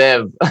have to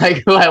live.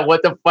 Like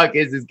what the fuck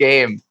is this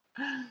game?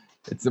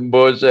 It's some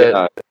bullshit.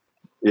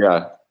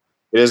 Yeah,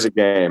 it is a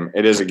game.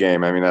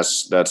 I mean,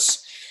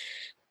 that's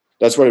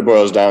that's what it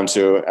boils down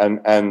to.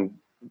 And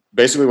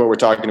basically what we're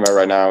talking about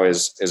right now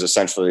is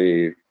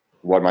essentially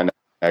what my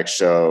next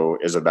show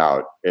is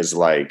about, is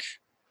like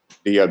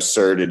the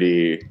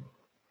absurdity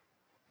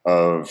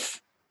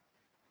of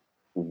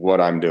what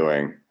I'm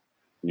doing,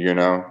 you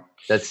know?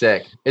 That's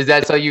sick. Is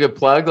that so you could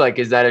plug? Like,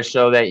 is that a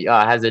show that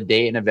has a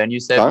date and a venue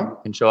set you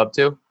can show up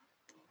to?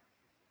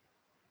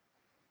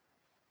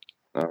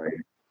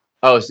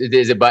 Oh, is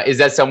it? But is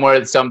that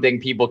something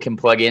people can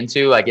plug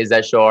into? Like, is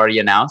that show already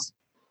announced?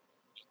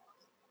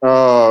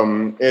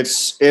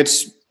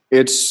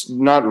 It's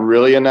not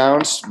really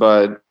announced,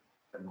 but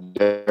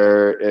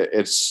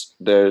it's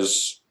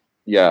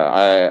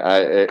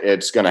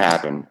gonna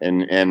happen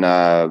in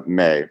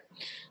May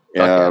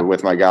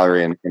with my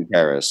gallery in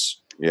Paris.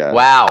 Yeah.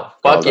 Wow.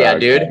 Fuck yeah,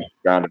 dude.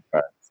 Yeah.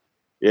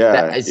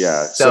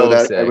 So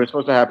that it was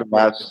supposed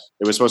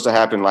to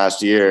happen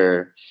last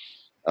year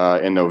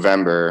in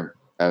November,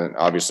 and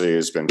obviously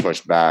it's been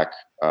pushed back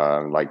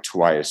like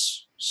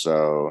twice.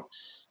 So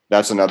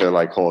that's another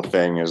like whole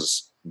thing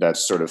is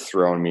that's sort of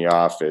thrown me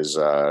off is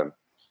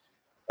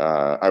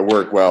I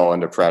work well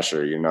under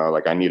pressure, you know,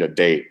 like I need a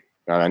date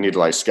and I need to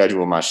like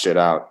schedule my shit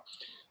out.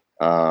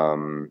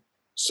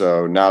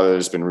 So now that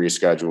it's been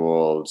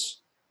rescheduled,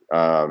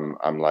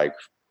 I'm like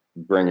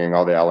bringing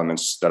all the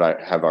elements that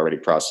I have already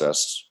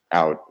processed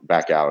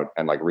back out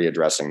and like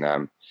readdressing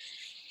them.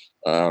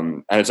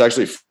 And it's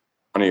actually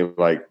funny,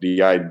 like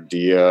the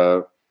idea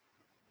of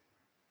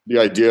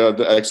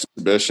the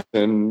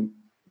exhibition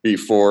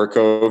before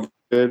COVID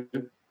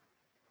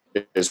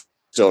is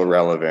still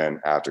relevant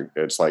after.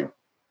 It's like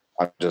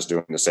I'm just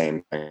doing the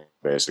same thing,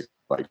 basically,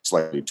 like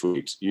slightly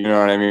tweaked. You know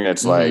what I mean?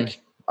 It's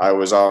like I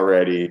was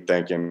already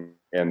thinking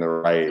in the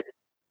right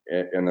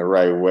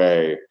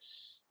way,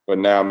 but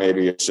now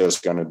maybe it's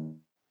just gonna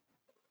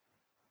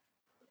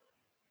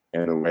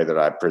in the way that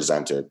I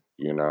present it,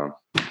 you know.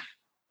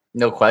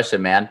 No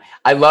question, man.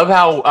 I love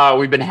how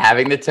we've been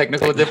having the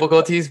technical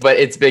difficulties, but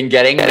it's been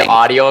getting the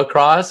audio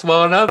across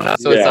well enough.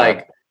 So it's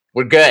like,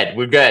 we're good.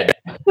 We're good.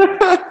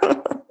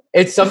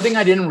 It's something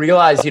I didn't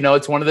realize, you know,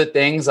 it's one of the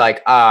things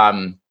like,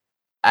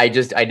 I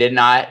did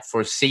not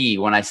foresee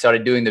when I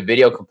started doing the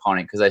video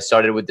component, because I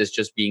started with this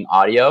just being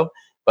audio,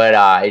 but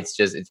it's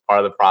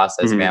part of the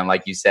process, man.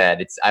 Like you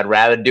said, I'd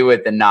rather do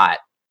it than not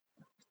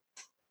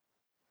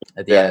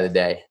at the end of the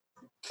day.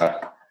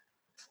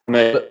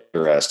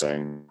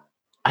 Interesting.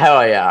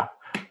 Hell yeah.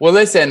 Well,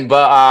 listen,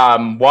 but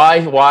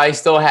why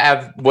still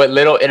have what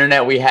little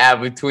internet we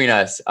have between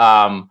us?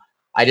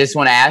 I just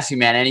want to ask you,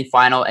 man, any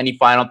final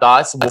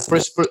thoughts? Well,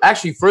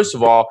 first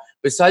of all,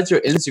 besides your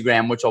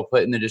Instagram, which I'll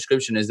put in the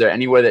description, is there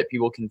anywhere that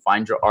people can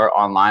find your art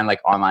online, like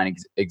online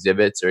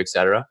exhibits or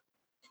etc.?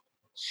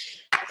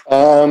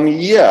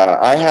 Yeah,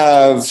 I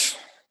have.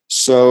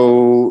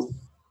 So,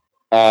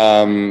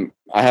 I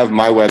have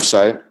my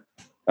website,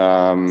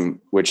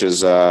 which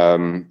is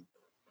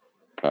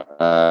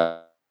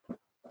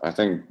I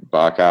think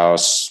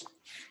Bachhaus,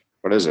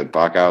 what is it?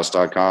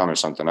 Bachhaus.com or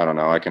something. I don't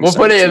know. We'll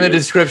put it in the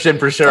description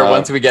for sure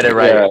once we get it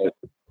right.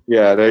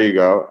 Yeah, there you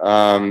go.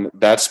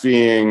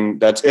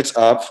 It's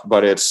up,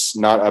 but it's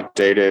not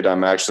updated.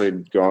 I'm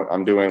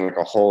doing like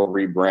a whole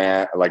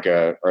rebrand, like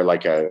a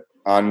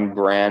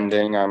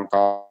unbranding. I'm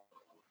calling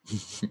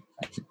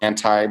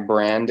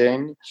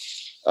anti-branding.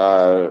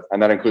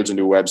 And that includes a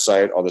new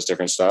website, all this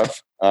different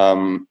stuff.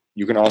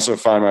 You can also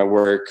find my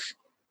work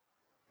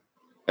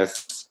at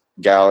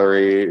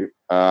gallery.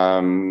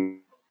 I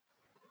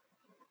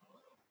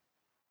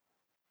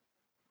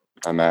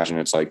imagine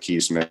it's like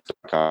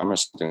keysmith.com or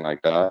something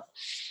like that.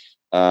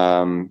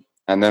 And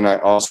then I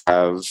also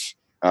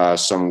have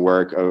some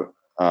work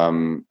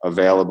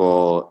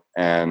available,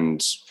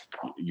 and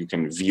you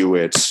can view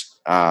it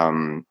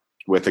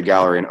with a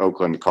gallery in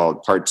Oakland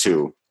called Part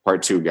 2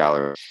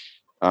 Gallery.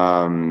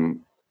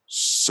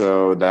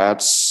 So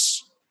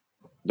that's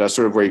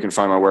sort of where you can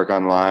find my work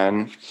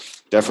online.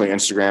 Definitely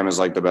Instagram is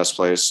like the best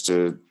place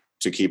to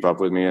keep up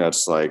with me.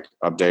 That's like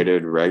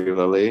updated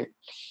regularly.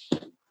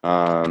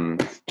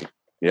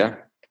 Yeah.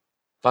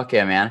 Fuck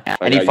yeah, man.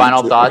 Any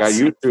final thoughts? I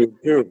got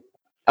YouTube too.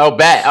 Oh,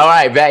 bet. All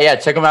right, bet. Yeah,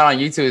 check them out on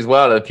YouTube as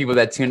well. The people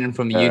that tune in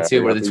from the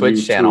YouTube or the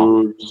Twitch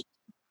channel.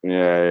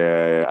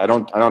 Yeah. I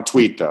don't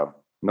tweet though.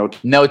 No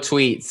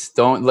tweets.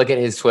 Don't look at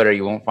his Twitter.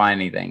 You won't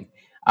find anything.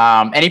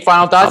 Any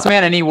final thoughts,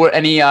 man? Any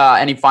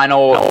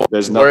final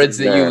words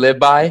that you live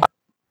by?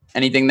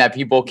 Anything that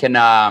people can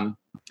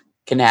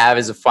have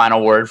as a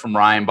final word from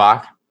Ryan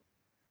Bach?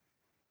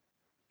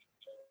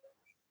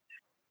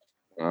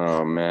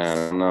 Oh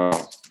man, no.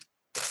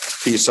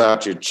 Peace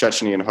out, you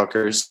Chechnyan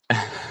hookers.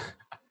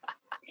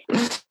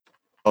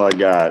 Oh I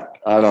got.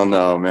 I don't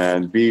know,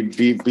 man.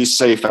 Be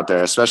safe out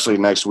there, especially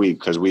next week,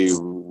 because we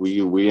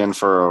in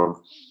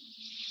for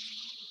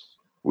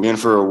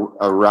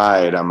a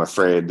ride. I'm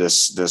afraid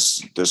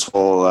this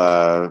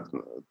whole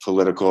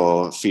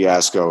political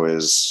fiasco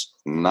is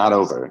not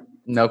over.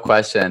 No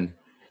question.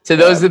 To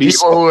those of the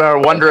people who are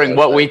wondering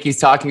what week he's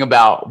talking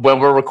about, when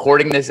we're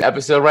recording this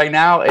episode right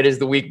now, it is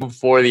the week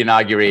before the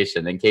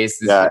inauguration. In case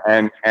this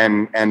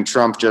and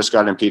Trump just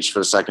got impeached for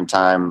the second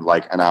time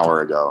like an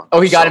hour ago. Oh,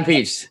 he got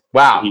impeached.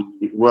 Wow.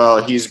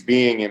 He's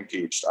being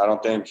impeached. I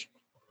don't think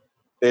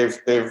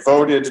they've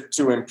voted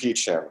to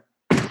impeach him.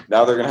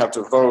 Now they're gonna have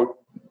to vote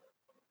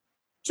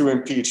to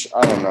impeach.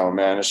 I don't know,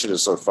 man. This shit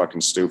is so fucking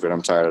stupid.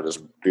 I'm tired of this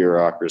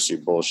bureaucracy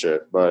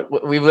bullshit.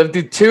 But we've lived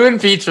through 2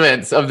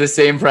 impeachments of the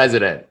same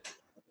president.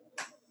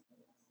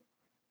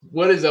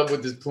 What is up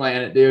with this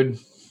planet, dude?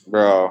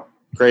 Bro,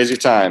 crazy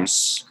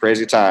times.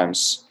 Crazy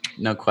times.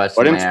 No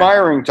question. But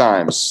inspiring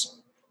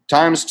times.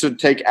 Times to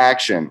take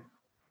action.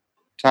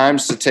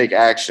 Times to take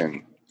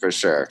action, for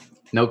sure.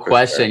 No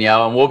question,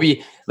 yo. And we'll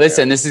be,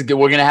 listen, this is good.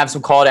 We're going to have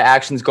some call to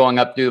actions going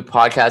up through the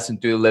podcast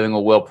and through the Living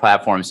with Will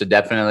platform. So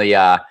definitely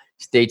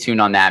stay tuned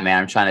on that,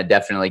 man. I'm trying to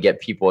definitely get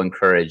people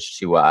encouraged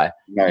to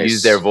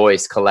use their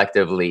voice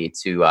collectively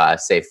to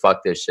say,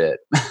 fuck this shit.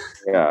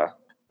 Yeah.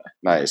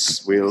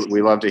 Nice. We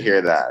love to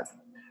hear that.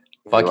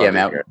 Fuck yeah,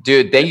 man.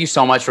 Dude, thank you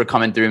so much for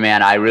coming through,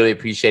 man. I really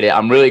appreciate it.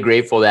 I'm really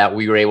grateful that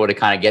we were able to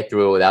kind of get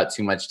through it without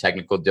too much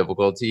technical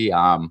difficulty.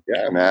 Yeah,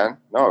 man.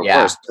 No, of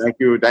course. Thank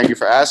you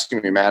for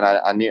asking me, man.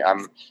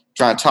 I'm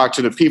trying to talk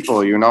to the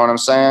people, you know what I'm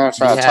saying? I'm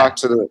trying to talk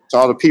to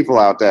all the people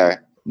out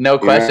there. No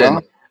question. You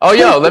know? Oh,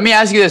 yo, let me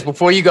ask you this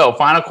before you go.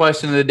 Final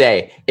question of the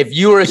day. If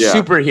you were a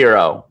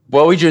superhero,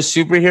 what would your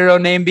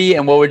superhero name be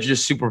and what would your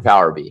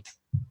superpower be?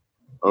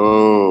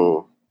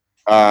 Oh,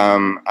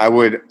 I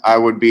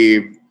would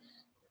be,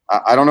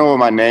 I don't know what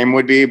my name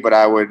would be, but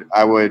I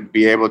would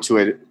be able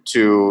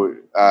to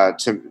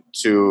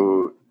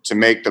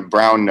make the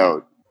brown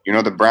note. You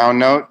know, the brown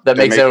note that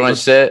makes everyone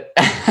shit.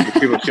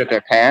 People shit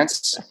their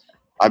pants.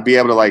 I'd be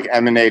able to like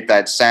emanate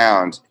that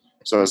sound.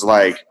 So it's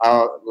like,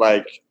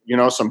 you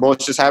know, some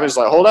bullshit happens.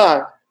 Like, hold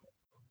on,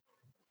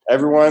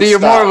 everyone. So you're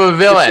more of a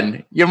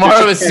villain. You're more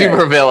of a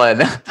super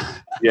villain.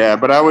 Yeah,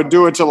 but I would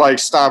do it to like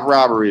stop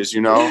robberies.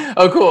 You know.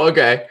 Oh, cool.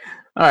 Okay.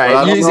 All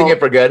right. Using it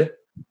for good.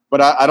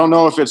 But I don't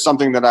know if it's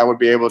something that I would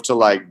be able to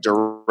like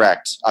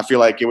direct. I feel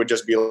like it would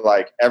just be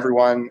like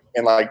everyone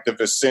in like the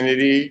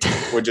vicinity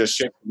would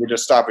just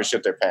stop and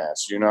shit their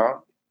pants, you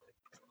know?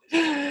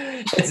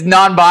 It's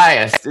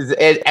non-biased.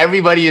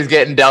 Everybody is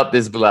getting dealt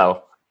this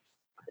blow.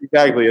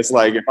 Exactly. It's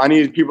like if I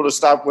need people to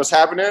stop what's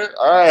happening,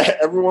 all right,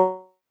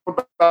 everyone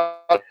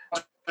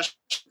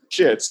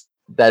shits.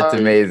 That's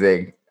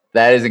amazing.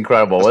 That is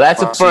incredible. Well,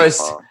 that's the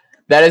first.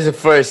 That is a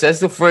first. That's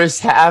the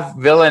first half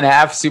villain,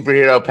 half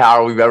superhero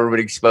power we've ever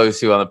been exposed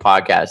to on the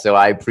podcast. So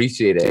I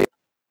appreciate it.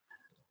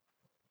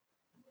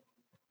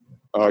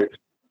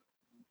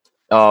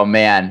 Oh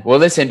man. Well,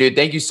 listen, dude.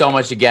 Thank you so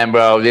much again,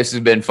 bro. This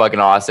has been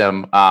fucking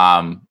awesome.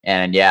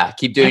 And yeah,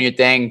 keep doing your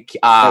thing.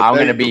 I'm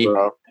gonna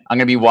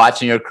be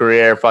watching your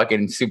career.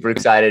 Fucking super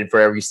excited for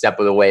every step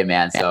of the way,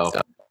 man. So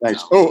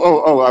thanks.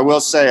 Oh! I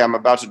will say I'm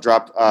about to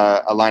drop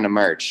a line of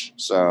merch.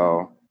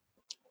 So.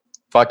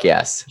 Fuck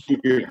yes.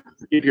 Keep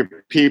your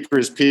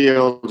peepers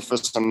peeled for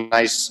some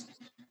nice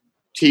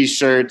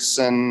t-shirts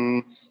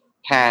and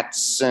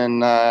hats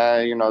and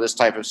this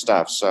type of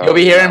stuff. So you'll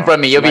be hearing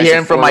from me. You'll be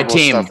hearing from my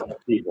team.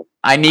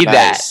 I need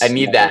that. I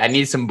need that. I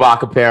need some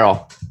Bach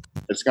apparel.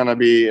 It's gonna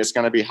be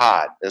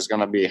hot. It's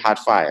gonna be hot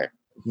fire.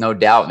 No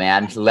doubt,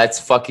 man. Let's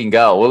fucking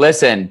go. Well,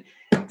 listen.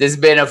 This has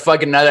been a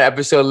fucking another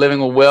episode of Living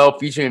with Will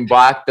featuring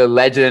Bach, the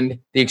legend,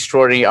 the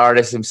extraordinary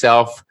artist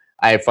himself.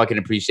 I fucking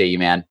appreciate you,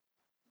 man.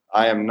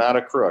 I am not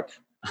a crook.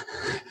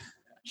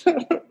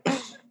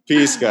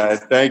 Peace, guys.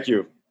 Thank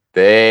you.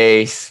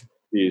 Peace.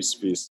 Peace.